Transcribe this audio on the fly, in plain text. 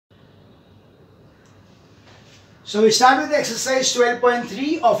So we start with exercise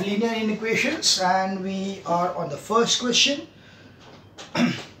 12.3 of linear inequations, and we are on the first question.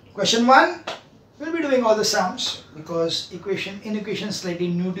 Question 1, we'll be doing all the sums because inequation is slightly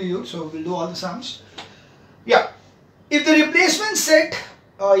new to you, so we'll do all the sums. Yeah, if the replacement set,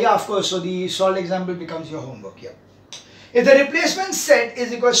 yeah, of course, so the solved example becomes your homework. Yeah, if the replacement set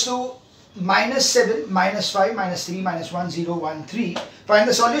is equals to -7, -5, -3, -1, 0, 1, 3, find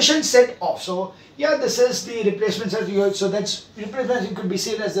the solution set of. So yeah, this is the replacement set. So that's replacement, it could be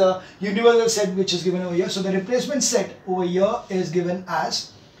seen as the universal set which is given over here. So the replacement set over here is given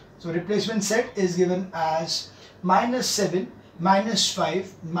as, so replacement set is given as -7,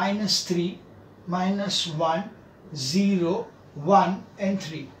 -5, -3, -1, 0, 1 and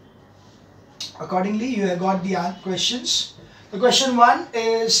 3. Accordingly, you have got the questions. The question 1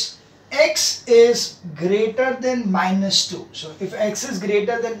 is x is greater than -2. So if x is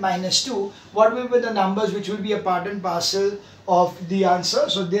greater than -2, what will be the numbers which will be a part and parcel of the answer?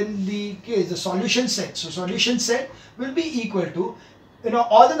 So then the case, the solution set. So solution set will be equal to,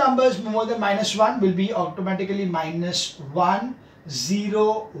 all the numbers more than -1 will be automatically -1,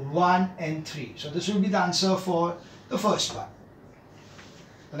 0, 1 and 3. So this will be the answer for the first one.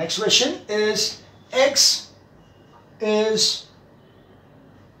 The next question is x is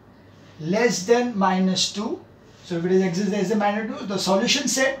less than -2. So if it is x is less than -2, the solution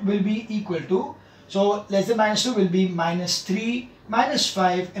set will be equal to, so less than -2 will be -3,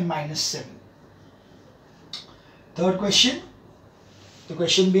 -5 and -7. Third question, the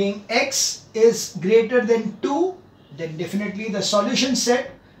question being x is greater than 2, then definitely the solution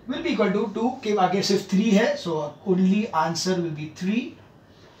set will be equal to 2 के आगे सिर्फ 3 है, so only answer will be 3.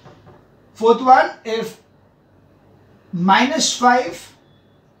 Fourth one, if -5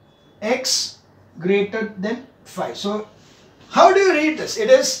 x greater than 5. So how do you read this?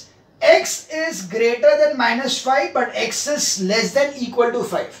 It is x is greater than -5 but x is less than equal to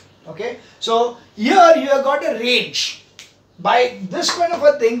 5. Okay, so here you have got a range. By this kind of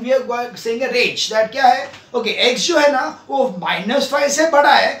a thing we are saying a range, that क्या है? Okay, x जो है ना वो -5 से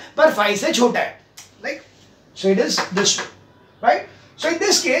बड़ा है पर 5 से छोटा है, like, so it is this way, right? So in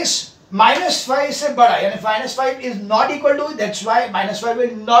this case -5 से बड़ा, यानी -5 is not equal to, that's why -5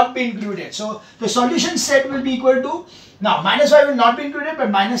 will not be included. So the solution set will be equal to, now -5 will not be included but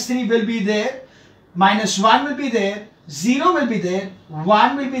 -3 will be there, -1 will be there, 0 will be there,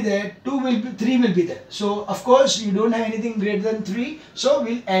 1 will be there, 3 will be there. So of course you don't have anything greater than 3, so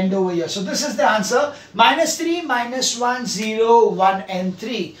we'll end over here. So this is the answer, -3, -1, 0, 1 and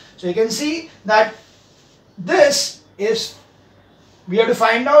 3. So you can see that this is, we have to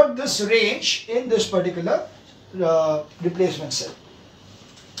find out this range in this particular replacement set.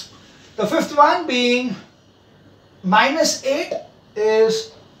 The fifth one being -8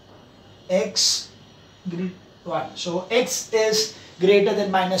 is x greater 1. So x is greater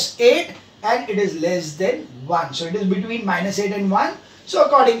than -8 and it is less than 1. So it is between -8 and 1. So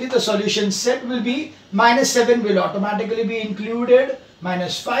accordingly the solution set will be -7 will automatically be included,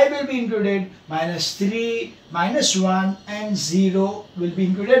 -5 will be included, -3, -1 and 0 will be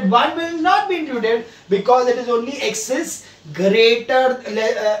included. 1 will not be included because it is only x is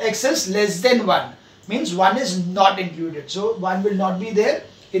less than 1. Means 1 is not included. So 1 will not be there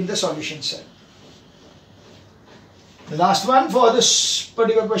in the solution set. The last one for this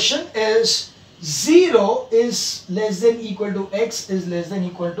particular question is 0 is less than equal to x is less than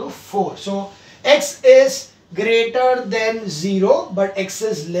equal to 4. So x is greater than 0 but x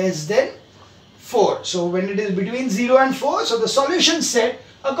is less than 4. So when it is between 0 and 4, so the solution set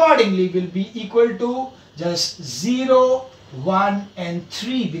accordingly will be equal to just 0, 1 and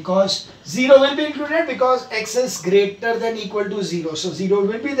 3, because 0 will be included because x is greater than equal to 0. So 0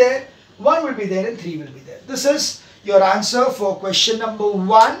 will be there, 1 will be there and 3 will be there. This is your answer for question number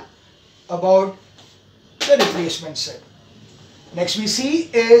 1 about the replacement set. Next we see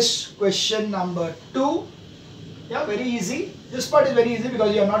is question number 2. Yeah, very easy. This part is very easy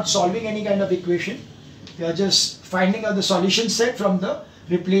because you are not solving any kind of equation. You are just finding out the solution set from the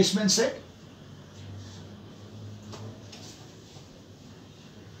replacement set.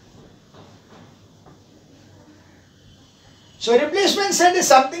 So replacement set is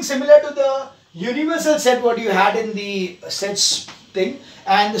something similar to the universal set what you had in the sets thing,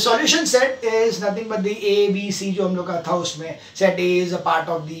 and the solution set is nothing but the A, B, C जो हम लोग का था उसमें set A is a part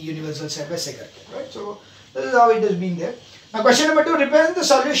of the universal set वैसे करके, right? So this is how it is being there. Now question number 2, represent the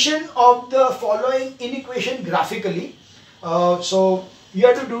solution of the following inequation graphically. So you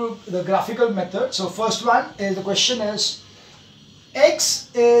have to do the graphical method. So first one is, the question is x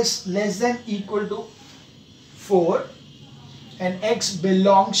is less than equal to 4 and x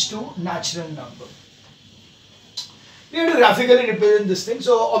belongs to natural number. we have to graphically represent this thing.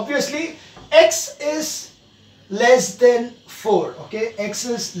 So obviously x is less than 4. Okay, x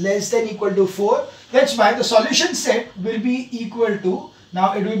is less than equal to 4. That's why the solution set will be equal to,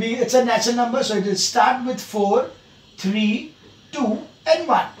 now it will be, it's a natural number, so it will start with 4, 3, 2 and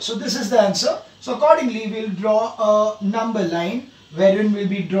 1. So this is the answer. So accordingly we'll draw a number line wherein we'll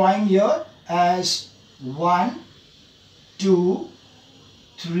be drawing here as 1, 2,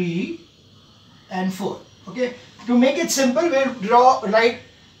 3 and 4. Okay, to make it simple, we'll write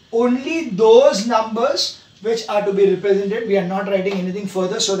only those numbers which are to be represented. We are not writing anything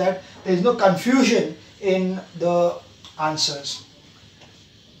further so that there is no confusion in the answers.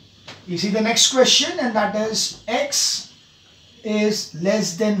 You see the next question, and that is x is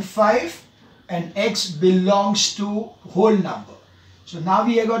less than 5 and x belongs to whole number. So now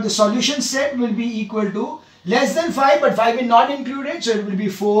we have got the solution set will be equal to less than 5, but 5 is not included, so it will be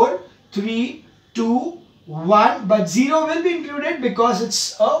 4, 3, 2, 1, but 0 will be included because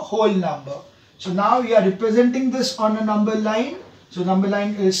it's a whole number. So now we are representing this on a number line. So number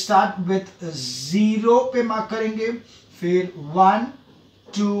line will start with 0 पे mark करेंगे, फिर 1,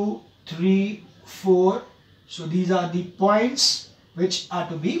 2, 3, 4. So these are the points which are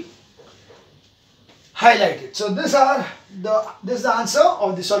to be highlighted. So this is the answer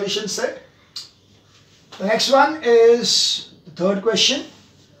of the solution set. The next one is the third question.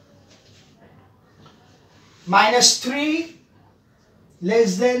 -3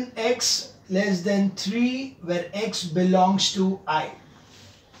 less than x less than 3 where x belongs to I.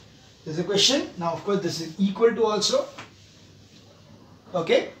 This is a question. Now of course this is equal to also.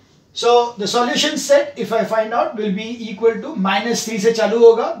 Okay. So the solution set, if I find out, will be equal to -3 से चालू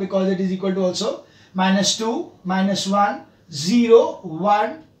होगा because it is equal to also -2, -1, 0,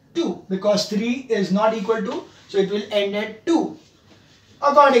 1, 2 because 3 is not equal to, so it will end at 2.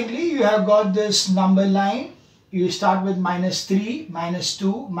 Accordingly, you have got this number line. You start with -3,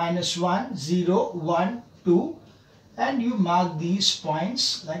 -2, -1, 0, 1, 2 and you mark these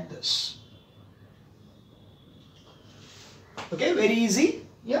points like this. Okay, very easy.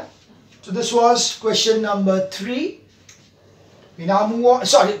 Yeah. So this was question number 3. We now move on,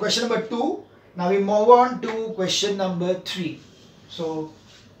 sorry, question number 2. Now we move on to question number 3. So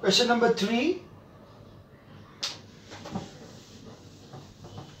question number 3.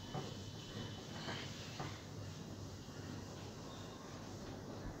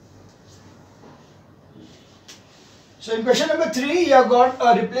 So in question number 3, you have got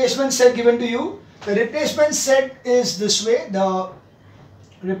a replacement set given to you. The replacement set is this way. The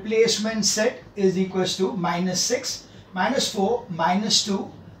replacement set is equals to -6, -4, -2,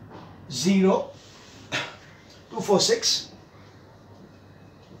 0, 2, 4, 6.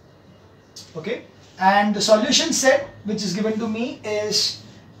 Okay. And the solution set which is given to me is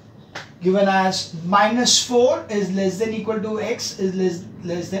given as -4 is less than equal to x is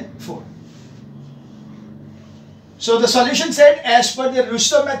less than 4. So the solution set as per the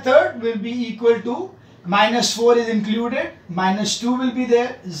Russo method will be equal to -4 is included, -2 will be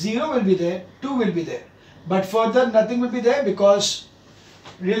there, 0 will be there, 2 will be there. But further nothing will be there because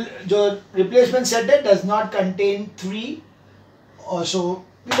the replacement set does not contain 3, so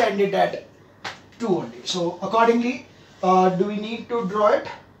we end it at 2 only. So accordingly, do we need to draw it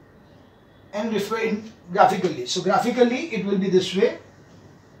and refer in graphically? So graphically it will be this way.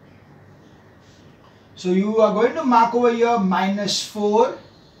 So you are going to mark over here -4,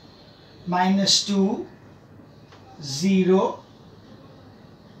 -2, 0,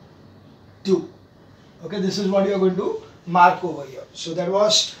 2. Okay, this is what you are going to mark over here. So that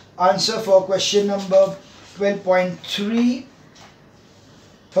was answer for question number 12.3,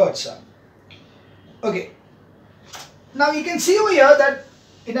 third sum. Okay. Now you can see over here that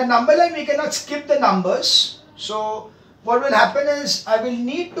in a number line we cannot skip the numbers. So what will happen is I will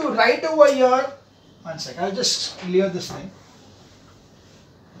need to write over here. One sec, I'll just clear this thing.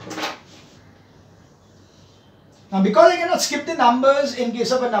 Now because I cannot skip the numbers in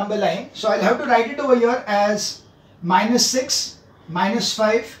case of a number line, so I'll have to write it over here as -6,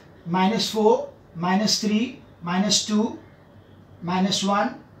 -5, -4, -3, -2,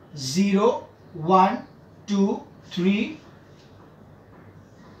 -1, 0, 1, 2, 3,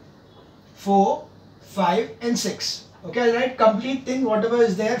 4, 5 and 6. Okay, I'll write complete thing whatever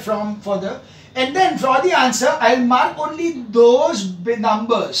is there from further. And then for the answer, I'll mark only those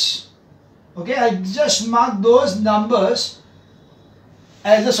numbers. Okay, I'll just mark those numbers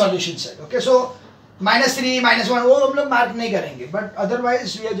as the solution set. Okay, so -3, -1, वो हम लोग mark नहीं करेंगे. But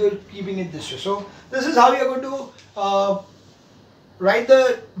otherwise, we are just keeping it this way. So this is how we are going to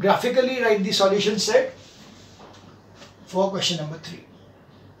graphically write the solution set for question number 3.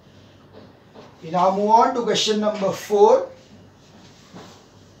 We now move on to question number 4.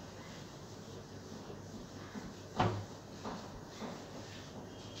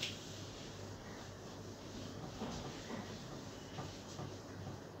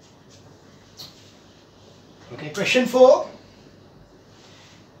 Okay, question 4.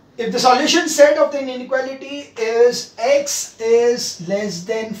 If the solution set of the inequality is x is less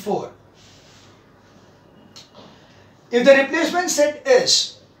than 4, if the replacement set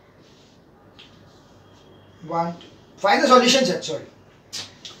is find the solution set,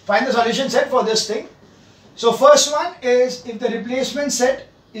 find the solution set for this thing. So first one is if the replacement set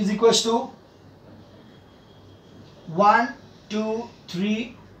is equals to 1, 2,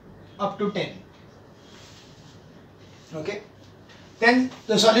 3 up to 10. Okay, then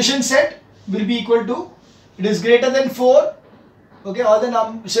the solution set will be equal to, it is greater than 4. Okay, all the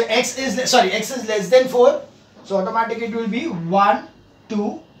numbers, so x is less than 4, so automatically it will be 1,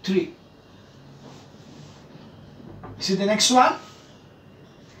 2, 3. See the next one,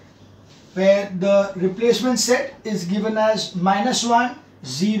 where the replacement set is given as -1,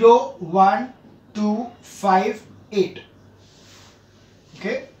 0, 1, 2, 5, 8.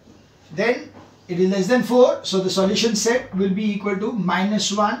 Okay, then it is less than 4, so the solution set will be equal to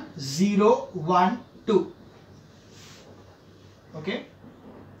 -1, 0, 1, 2. Okay.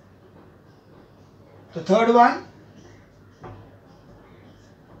 The third one,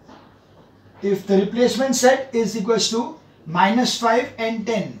 if the replacement set is equals to -5 and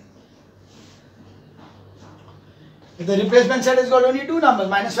 10. If the replacement set has got only two numbers,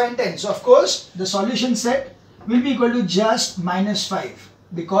 -5 and 10, so of course the solution set will be equal to just -5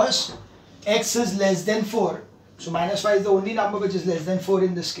 because x is less than 4. So -5 is the only number which is less than 4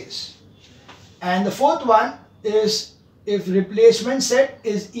 in this case. And the fourth one is if replacement set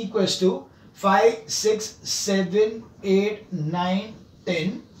is equals to 5, 6, 7, 8, 9,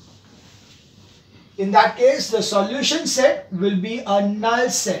 10. In that case, the solution set will be a null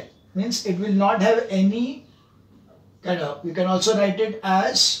set. Means it will not have any kind of, you can also write it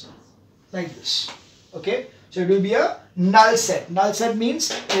as like this. Okay, so it will be a null set. Null set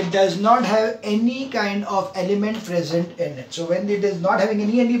means it does not have any kind of element present in it. So when it is not having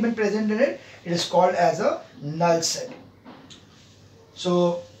any element present in it, it is called as a null set.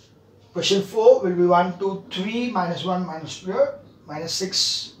 So question 4 will be 1, 2, 3, -1, -2,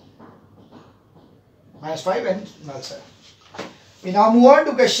 -6, -5 and null set. We now move on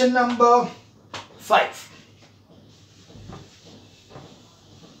to question number 5.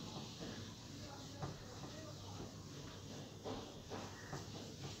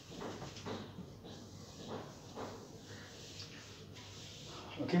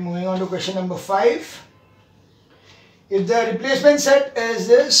 Okay, moving on to question number 5. If the replacement set is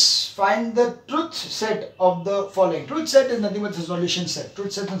this, find the truth set of the following. Truth set is nothing but the solution set.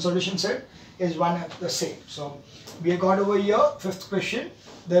 Truth set and solution set is one and the same. So we have got over here, 5th question.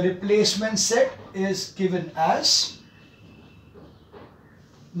 The replacement set is given as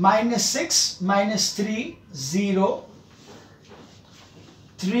 -6, -3, 0,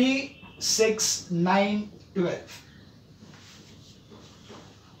 3, 6, 9, 12.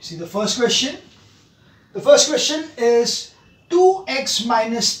 See the first question. The first question is 2x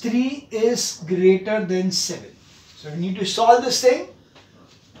minus 3 is greater than 7. So we need to solve this thing.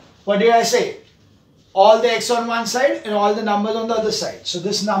 What did I say? All the x on one side and all the numbers on the other side. So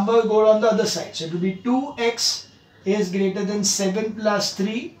this number will go on the other side. So it will be 2x is greater than 7 plus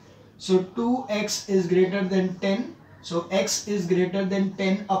 3. So 2x is greater than 10. So x is greater than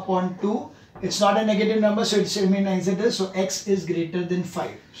 10 upon 2. It's not a negative number, so it's remain as it is. So x is greater than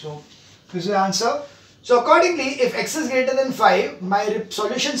 5. So this is the answer. So accordingly, if x is greater than 5, my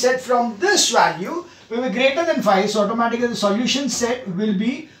solution set from this value will be greater than 5. So automatically the solution set will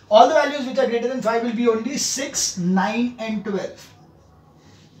be, all the values which are greater than 5 will be only 6, 9 and 12.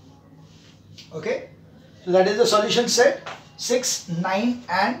 Okay. So that is the solution set, 6, 9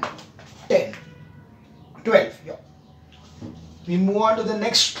 and 10. 12. Yeah. We move on to the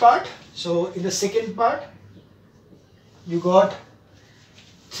next part. So in the second part, you got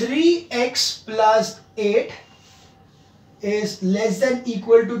 3x plus 8 is less than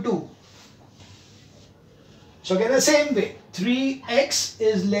equal to 2. So again the same way, 3x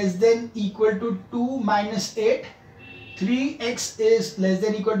is less than equal to 2 minus 8. 3x is less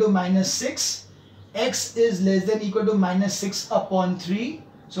than equal to minus 6. X is less than equal to minus 6 upon 3.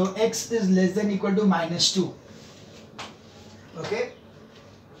 So x is less than equal to minus 2. Okay.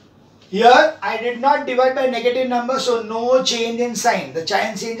 Here I did not divide by negative number, so no change in sign. The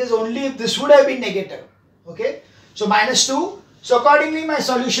sign changes only if this would have been negative. Okay. So minus 2. So accordingly my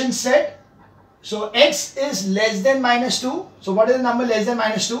solution set, so x is less than minus 2. So what is the number less than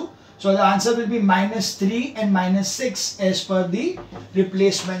minus 2? So the answer will be minus 3 and minus 6 as per the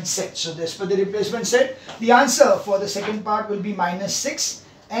replacement set. So as per the replacement set, the answer for the second part will be minus 6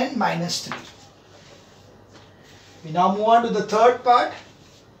 and minus 3. We now move on to the third part.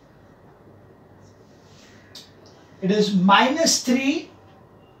 It is minus 3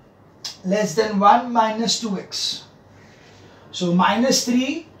 less than 1 minus 2x. So minus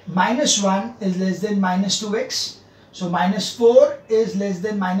 3 minus 1 is less than minus 2x. So minus 4 is less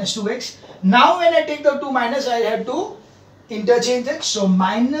than minus 2x. Now when I take the 2 minus, I have to interchange it. So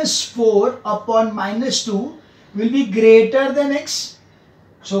minus 4 upon minus 2 will be greater than x.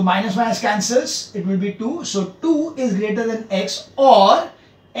 So minus minus cancels, it will be 2. So 2 is greater than x, or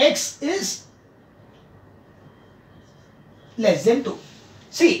x is less than 2.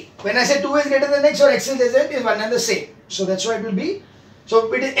 See, when I say 2 is greater than x or x is less than, is one and the same. So that's why it will be.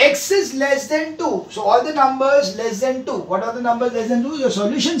 So it is x is less than 2. So all the numbers less than 2. What are the numbers less than 2? Your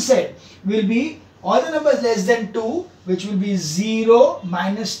solution set will be all the numbers less than 2, which will be 0,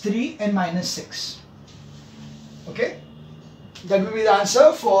 minus 3 and minus 6. Okay. That will be the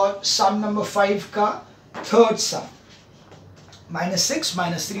answer for sum number 5 ka third sum. Minus 6,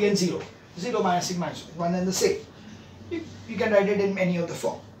 minus 3 and 0. 0, minus 6, minus 1. One and the same. You can write it in any of the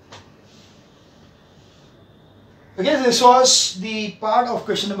form. Okay, this was the part of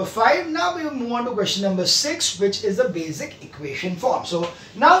question number 5. Now we will move on to question number 6, which is the basic equation form. So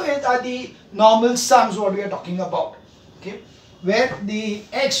now it are the normal sums what we are talking about. Okay, where the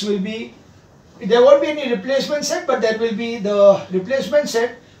x will be, there won't be any replacement set, but there will be the replacement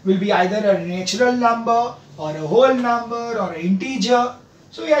set will be either a natural number or a whole number or an integer.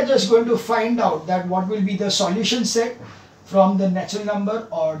 So we are just going to find out that what will be the solution set from the natural number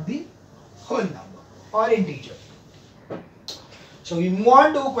or the whole number or integer. So we move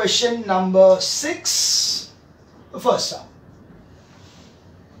on to question number 6, the first sum.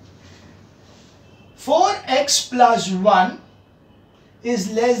 4x plus 1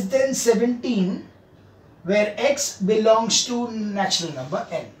 is less than 17 where x belongs to natural number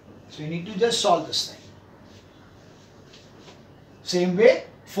n. So you need to just solve this thing. Same way,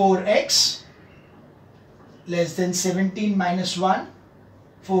 4x less than 17 minus 1,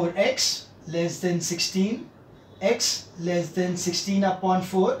 4x less than 16, x less than 16 upon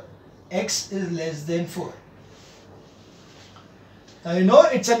 4, x is less than 4. Now you know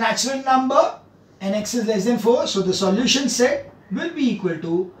it's a natural number and x is less than 4, so the solution set will be equal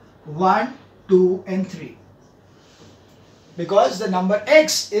to 1, 2 and 3. Because the number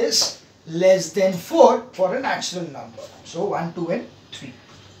x is less than 4 for a natural number. So 1, 2 and 3.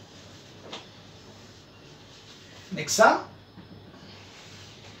 Next sum.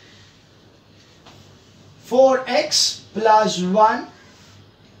 4x plus 1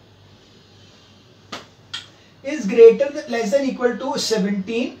 is greater than less than equal to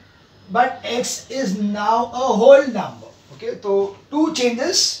 17, but x is now a whole number. Okay, so two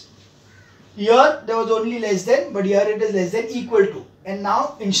changes. Here there was only less than, but here it is less than equal to, and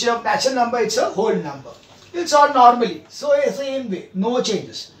now instead of natural number it's a whole number. It's all normally, so same way, no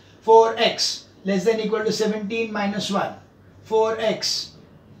changes. 4x less than equal to 17 minus 1, 4x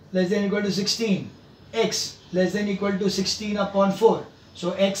less than equal to 16, x less than equal to 16 upon 4,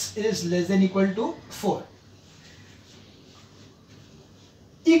 so x is less than equal to 4.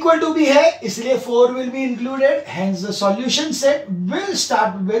 Equal to भी है, इसलिए 4 will be included, hence the solution set will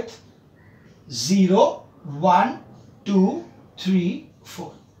start with 0, 1, 2, 3,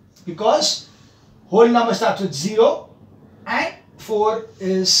 4. Because whole number starts with 0 and 4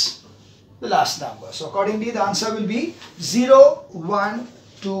 is the last number. So accordingly the answer will be 0, 1,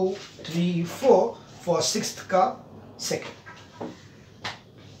 2, 3, 4 for 6th ka second.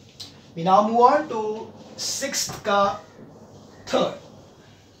 We now move on to 6th ka third.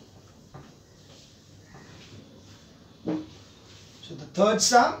 So the third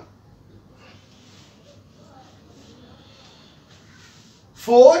sum,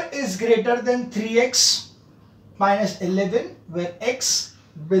 4 is greater than 3x minus 11 where x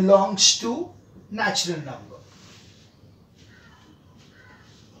belongs to natural number.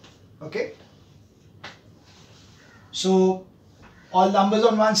 Okay. So all numbers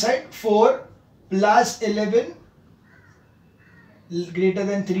on one side, 4 plus 11 greater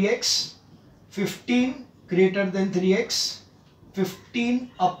than 3x, 15 greater than 3x,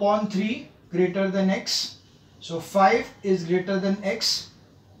 15 upon 3 greater than x. So 5 is greater than x.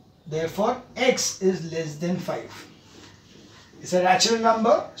 Therefore, x is less than 5. It's a natural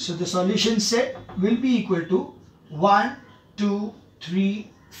number. So the solution set will be equal to 1, 2,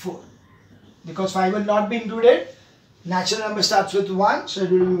 3, 4. Because 5 will not be included. Natural number starts with 1. So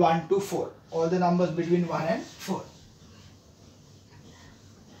it will be 1, 2, 4. All the numbers between 1 and 4.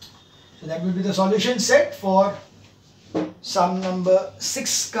 So that will be the solution set for sum number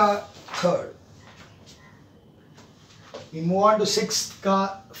 6 ka third. We move on to 6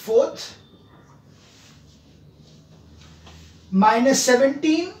 ka fourth. Minus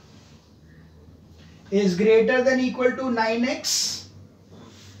 17 is greater than equal to 9x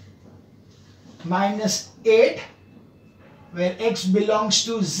minus 8, where x belongs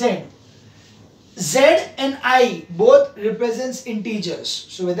to z. Z and I both represents integers.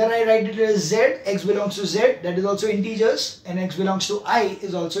 So whether I write it as z, x belongs to z, that is also integers, and x belongs to I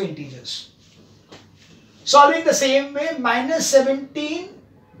is also integers. Solving the same way, minus 17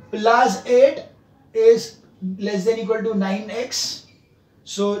 plus 8 is less than equal to 9x.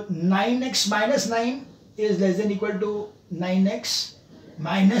 So 9x minus 9 is less than equal to 9x.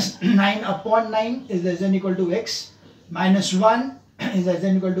 Minus 9 upon 9 is less than equal to x. Minus 1 is less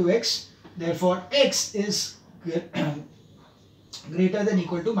than equal to x. Therefore, x is greater than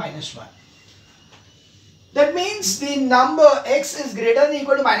equal to minus 1. That means the number x is greater than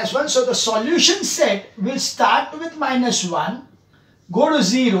equal to minus 1. So the solution set will start with minus 1, go to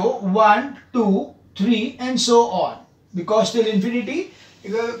 0, 1, 2, 3 and so on. Because till infinity,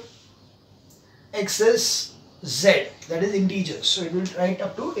 x is z, that is integers. So it will write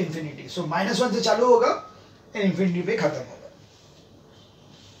up to infinity. So minus 1 se chalu hoga and infinity pe khatam hoga.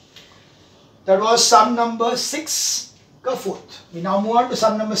 That was sum number 6 ka fourth. We now move on to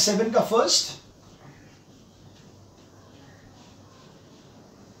sum number 7 ka first.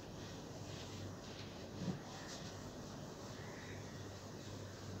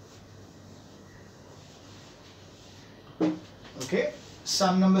 Okay,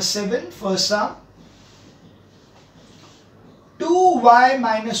 sum number 7, first sum. 2y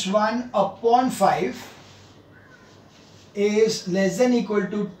minus 1 upon 5 is less than equal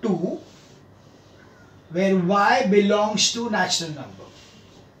to 2, where y belongs to natural number.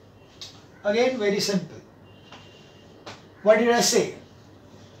 Again, very simple. What did I say?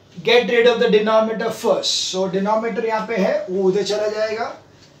 Get rid of the denominator first. So denominator यहाँ पे है, वो उधर चला जाएगा.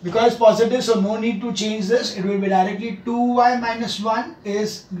 Because positive, so no need to change this. It will be directly 2y minus 1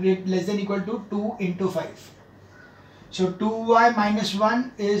 is less than equal to 2 into 5. So 2y minus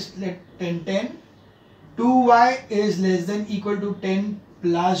 1 is 10. 2y is less than equal to 10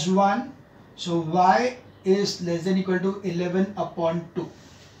 plus 1. So y is less than equal to 11 upon 2.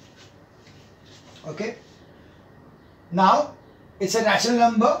 Okay. Now it's a natural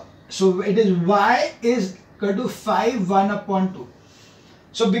number. So it is y is equal to 5 1 upon 2.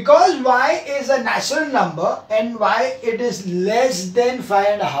 So because y is a natural number and y it is less than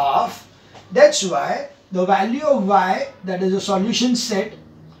 5.5, that's why the value of y, that is the solution set,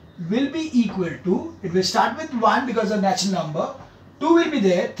 will be equal to, it will start with 1 because of natural number, 2 will be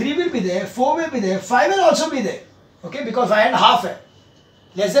there, 3 will be there, 4 will be there, 5 will also be there. Okay, because 5.5 hai.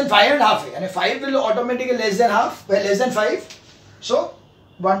 Less than 5.5 hai. And 5 will automatically less than half, well, less than 5. So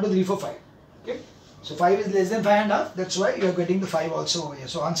 1, 2, 3, 4, 5. Okay. So 5 is less than 5.5, that's why you are getting the 5 also over here.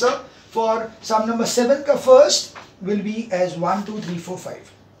 So answer for sum number 7 ka first will be as 1, 2, 3, 4,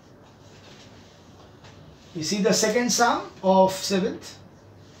 5. You see the second sum of 7th.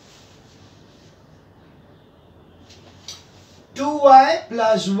 2y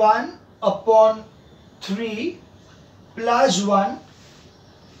plus 1 upon 3 plus 1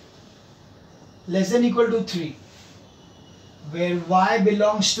 less than equal to 3, where y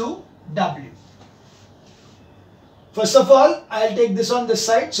belongs to w. First of all, I'll take this on this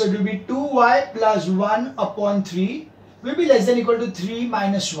side. So it will be 2y plus 1 upon 3 will be less than equal to 3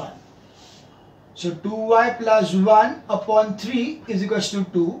 minus 1. So 2y plus 1 upon 3 is equals to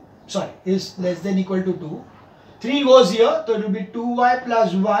 2. Sorry, is less than equal to 2. 3 goes here. So it will be 2y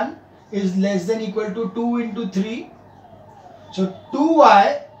plus 1 is less than equal to 2 into 3. So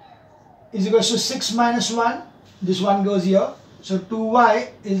 2y is equals to 6 minus 1. This one goes here. So 2y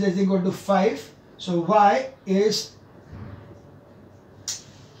is less than equal to 5. So y is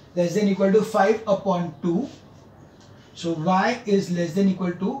less than equal to 5 upon 2. So y is less than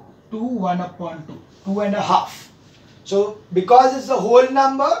equal to 2 1 upon 2, 2.5. So because it's a whole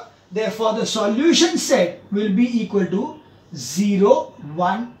number, therefore the solution set will be equal to 0,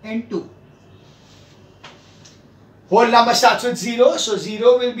 1 and 2. Whole number starts with 0, so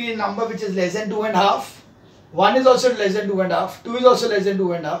 0 will be a number which is less than 2.5. 1 is also less than 2.5. 2 is also less than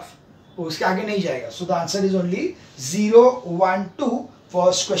 2.5. उसके आगे नहीं जाएगा. So the answer is only 0, 1, 2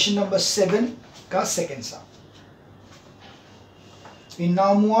 for question number 7 का second sum. We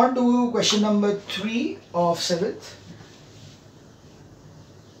now move on to question number 3 of 7th.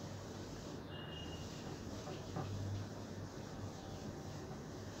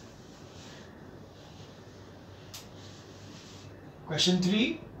 Question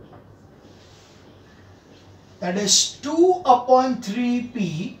 3. that is 2 upon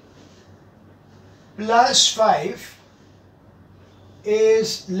 3p plus 5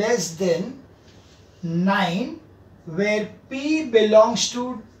 is less than 9, where p belongs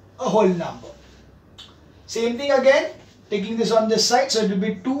to a whole number. Same thing again, taking this on this side, so it will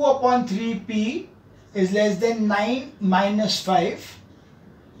be 2 upon 3p is less than 9 minus 5.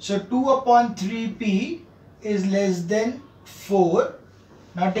 So 2 upon 3p is less than 4.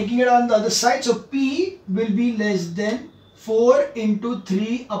 Now taking it on the other side, so p will be less than 4 into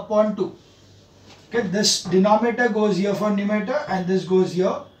 3 upon 2. Okay, this denominator goes here for numerator and this goes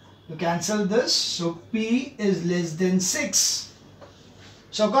here. You cancel this, so p is less than 6.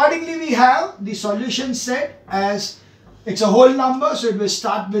 So accordingly we have the solution set as it's a whole number, so it will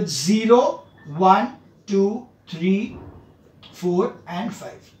start with 0, 1, 2, 3, 4 and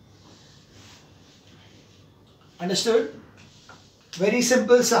 5. Understood? Very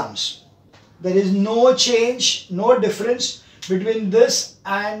simple sums. There is no change, no difference between this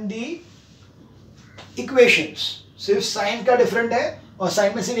and the equations. सिर्फ sign का different है और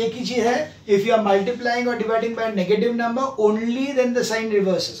sign में सिर्फ एक ही चीज है. If you are multiplying or dividing by a negative number, only then the sign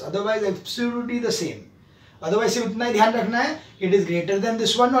reverses. Otherwise, absolutely the same. Otherwise, सिर्फ इतना ही ध्यान रखना है. It is greater than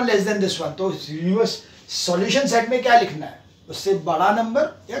this one or less than this one. तो universe solution set में क्या लिखना है? उससे बड़ा नंबर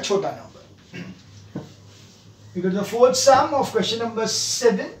या छोटा number. We got the fourth sum of question number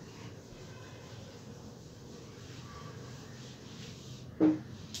 7.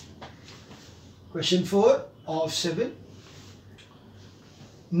 Question 4 of 7.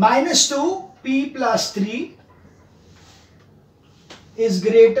 Minus 2 p plus 3 is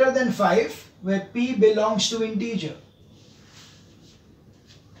greater than 5 where p belongs to integer.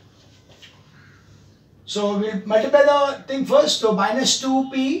 So we'll multiply the thing first. So minus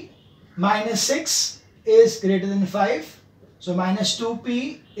 2p minus 6 is greater than 5. So minus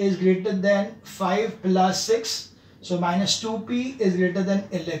 2p is greater than 5 plus 6. So minus 2p is greater than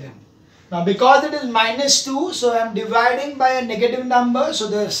 11. Now because it is minus 2, so I am dividing by a negative number, so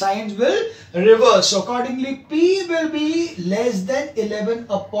the signs will reverse. So accordingly p will be less than 11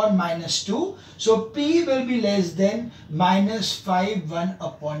 upon minus 2. So p will be less than minus 5 1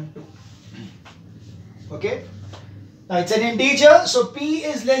 upon 2. Okay. Now it's an integer, so p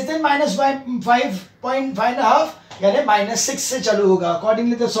is less than minus 5.5, यानी minus 6 से चालू होगा.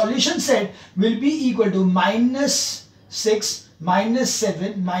 Accordingly, the solution set will be equal to minus 6, minus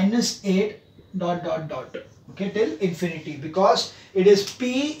 7, minus 8, ... Okay, till infinity, because it is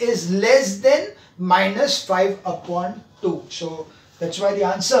p is less than minus 5 upon 2. So that's why the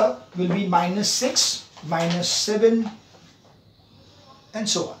answer will be minus 6, minus 7, and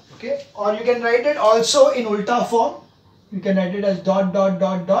so on. Okay, or you can write it also in ulta form. You can write it as ...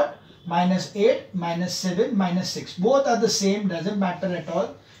 minus 8, minus 7, minus 6. Both are the same, doesn't matter at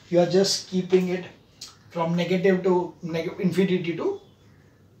all. You are just keeping it from negative to infinity to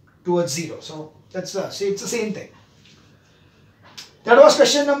towards 0. So that's it's the same thing. That was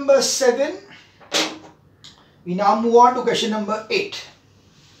question number 7. We now move on to question number 8.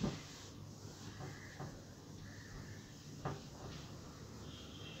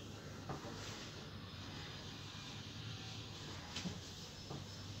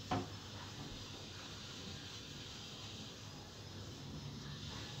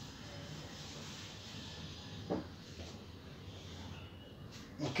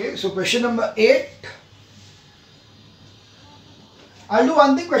 Okay, so question number 8. I'll do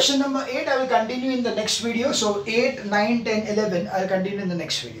one thing. Question number 8 I will continue in the next video. So 8, 9, 10, 11 I'll continue in the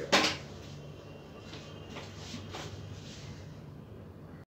next video.